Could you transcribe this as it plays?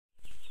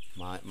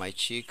My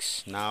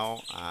chicks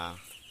now are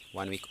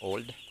 1 week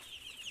old.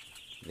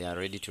 They are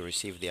ready to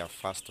receive their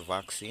first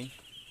vaccine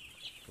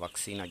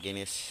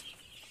against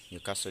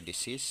Newcastle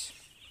disease.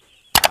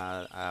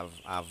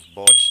 I've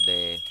bought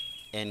the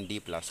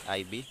ND plus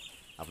IB.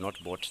 I've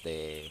not bought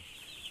the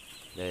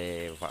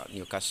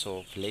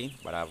Newcastle plain,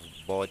 but I've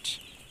bought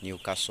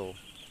Newcastle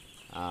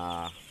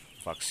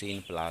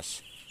vaccine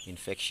plus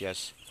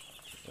infectious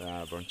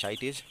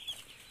bronchitis.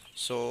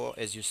 So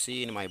as you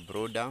see in my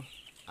brooder,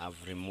 I've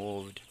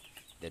removed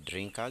the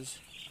drinkers.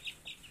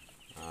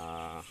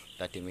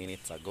 30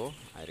 minutes ago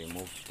I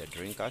removed the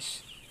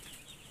drinkers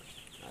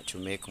to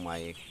make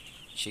my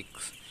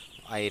chicks.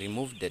 I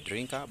removed the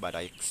drinker, but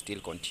I still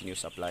continue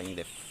supplying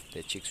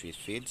the chicks with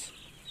feeds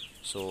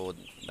so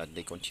that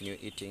they continue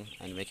eating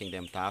and making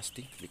them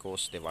thirsty,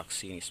 because the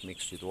vaccine is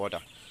mixed with water.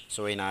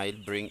 So when I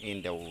bring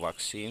in the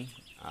vaccine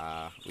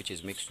which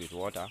is mixed with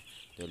water,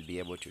 they'll be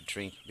able to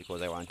drink,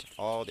 because I want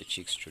all the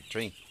chicks to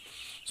drink.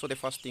 So the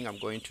first thing I'm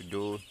going to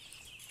do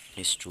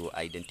is to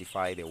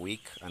identify the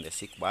weak and the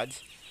sick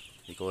birds,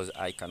 because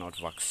I cannot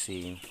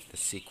vaccine the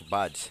sick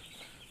birds.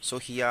 So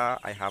here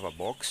I have a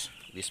box.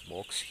 This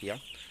box here,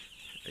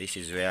 this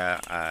is where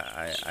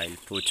I'll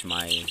put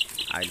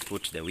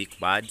the weak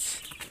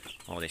birds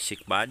or the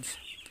sick birds.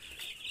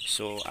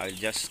 So I'll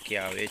just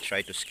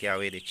try to scare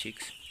away the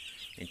chicks,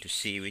 and to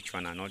see which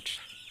one are not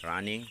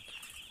running,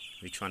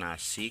 which one are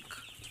sick,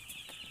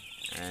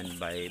 and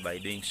by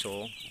doing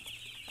so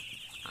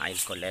I'll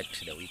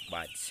collect the weak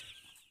birds.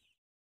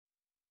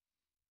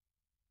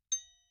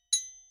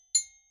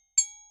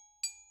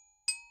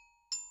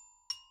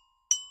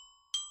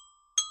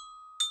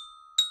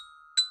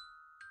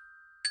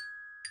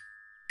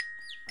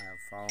 I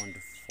have found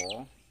 4.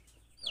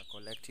 You are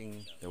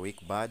collecting the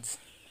weak birds.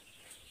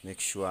 Make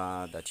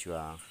sure that you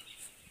have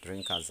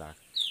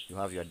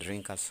your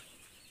drinkers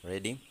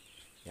ready.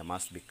 They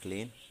must be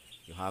clean.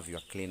 You have your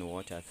clean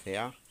water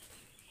there,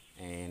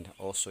 and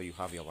also you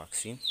have your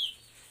vaccine.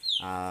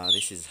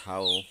 This is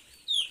how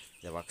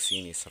the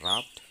vaccine is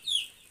wrapped.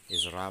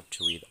 Is wrapped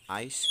with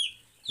ice.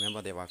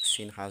 Remember, the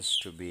vaccine has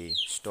to be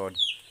stored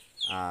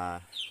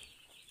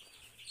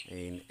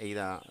in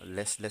either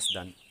less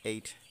than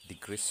 8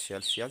 degrees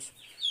Celsius.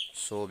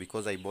 So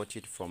because I bought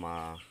it from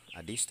a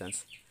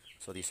distance,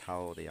 so this is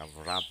how they have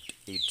wrapped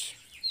it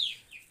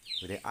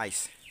with the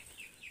ice.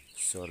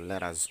 So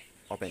let us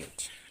open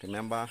it.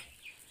 Remember,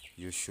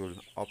 you should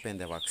open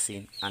the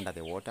vaccine under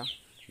the water.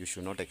 You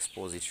should not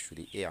expose it to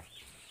the air,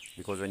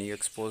 because when you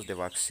expose the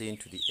vaccine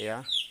to the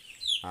air,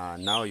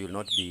 now you'll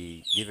not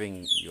be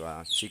giving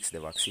your chicks the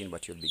vaccine,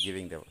 but you'll be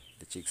giving the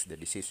chicks the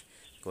disease,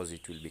 because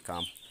it will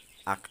become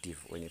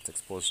active when it's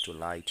exposed to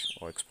light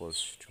or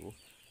exposed to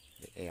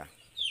the air.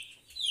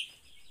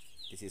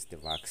 This is the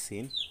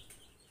vaccine,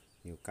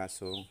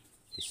 Newcastle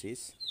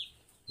disease,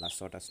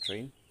 Lasota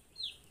strain.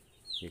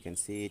 You can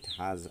see it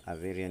has a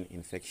variant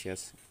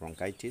infectious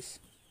bronchitis.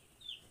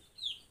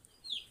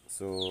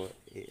 So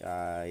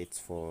it's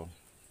for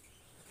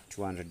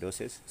 200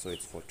 doses, so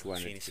it's for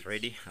 200. It's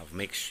ready. I've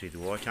mixed with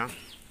water,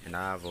 and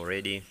I've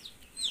already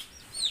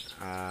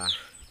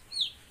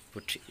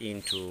put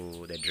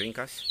into the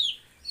drinkers.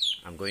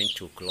 I'm going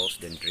to close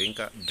the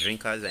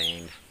drinkers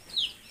and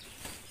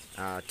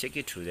take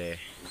it to the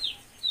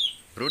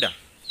brooder.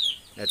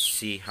 Let's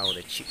see how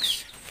the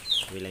chicks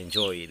will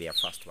enjoy their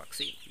first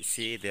vaccine. You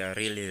see, they are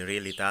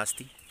really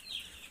thirsty.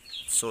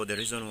 So the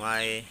reason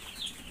why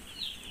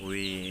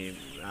we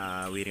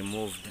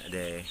removed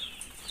the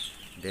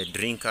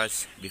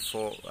drinkers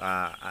before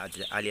at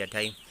the earlier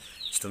time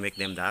is to make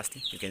them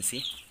thirsty. You can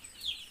see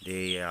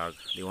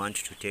they want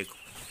to take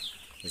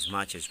as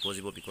much as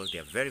possible, because they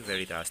are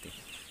very thirsty.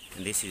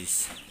 And this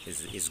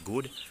is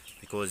good,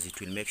 because it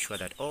will make sure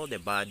that all the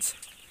birds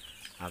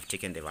have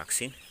taken the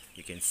vaccine.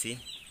 You can see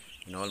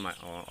in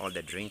all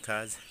the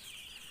drinkers,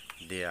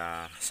 they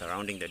are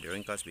surrounding the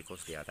drinkers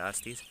because they are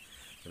thirsty.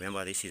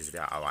 Remember, this is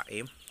our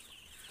aim.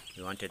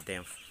 We wanted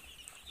them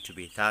to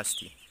be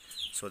thirsty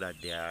so that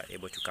they are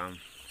able to come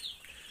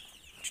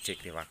to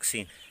take the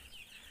vaccine.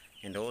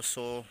 And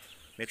also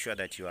make sure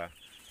that you are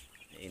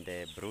in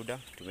the brooder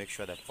to make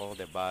sure that all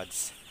the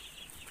birds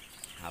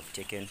have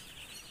taken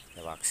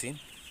the vaccine.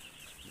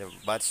 The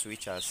birds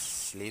which are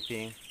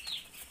sleeping,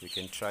 you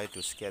can try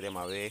to scare them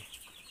away,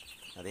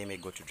 and they may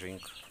go to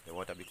drink the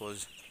water,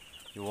 because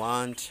you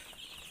want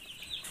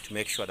to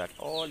make sure that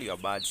all your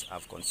birds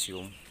have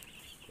consumed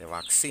the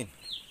vaccine.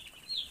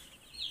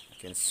 You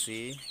can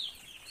see,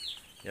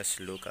 just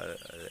look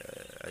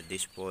at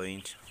this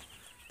point,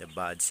 the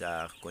birds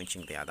are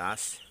quenching their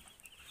thirst,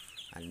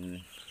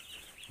 and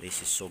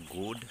this is so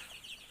good,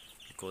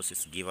 because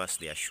it gives us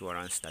the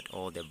assurance that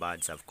all the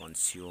birds have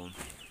consumed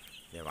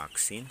the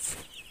vaccines.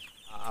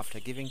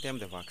 After giving them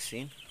the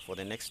vaccine, for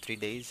the next 3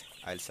 days,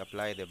 I'll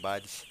supply the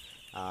birds.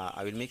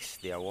 I will mix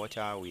their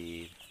water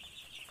with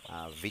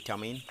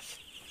vitamins,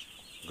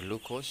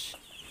 glucose,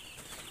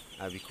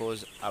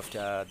 because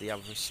after they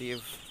have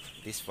received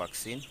this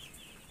vaccine,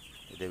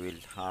 they will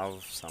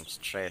have some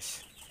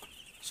stress.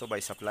 So by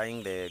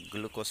supplying the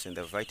glucose and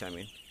the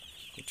vitamin,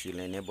 it will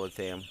enable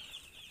them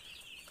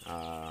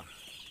As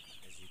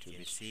you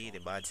can see, the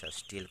birds are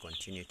still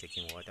continue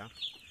taking water.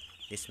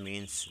 This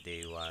means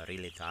they were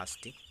really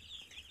thirsty,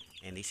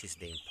 and this is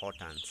the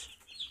importance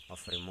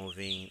of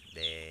removing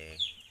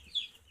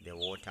the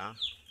water,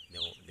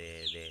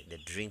 the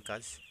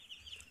drinkers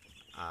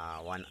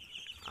 1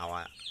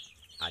 hour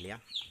earlier.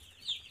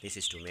 This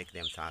is to make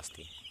them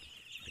thirsty,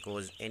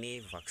 because any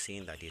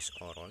vaccine that is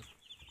oral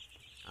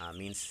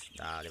means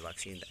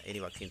any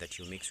vaccine that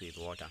you mix with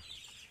water.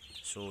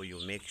 So you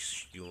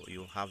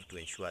have to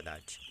ensure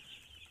that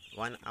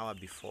 1 hour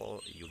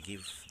before you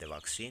give the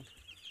vaccine,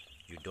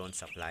 you don't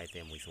supply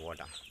them with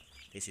water.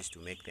 This is to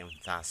make them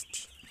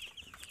thirsty,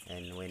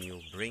 and when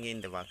you bring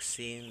in the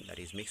vaccine that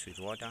is mixed with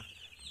water,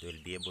 they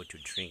will be able to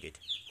drink it,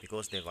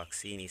 because the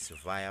vaccine is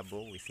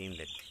viable within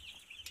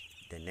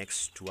the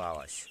next 2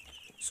 hours.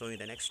 So in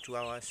the next 2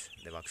 hours,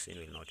 the vaccine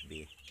will not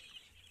be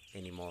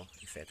any more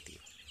effective.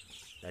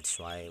 That's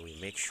why we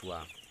make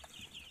sure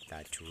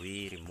that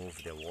we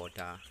remove the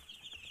water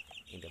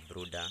in the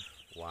brooder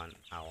 1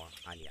 hour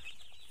earlier.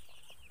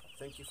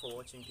 Thank you for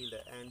watching till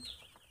the end.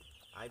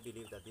 I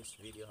believe that this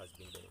video has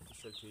been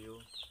beneficial to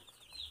you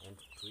and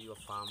to your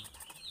farm.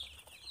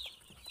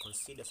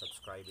 Consider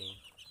subscribing,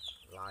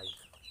 like,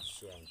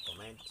 share and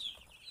comment.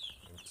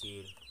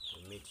 Until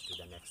we meet to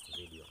the next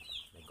video.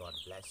 May God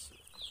bless you.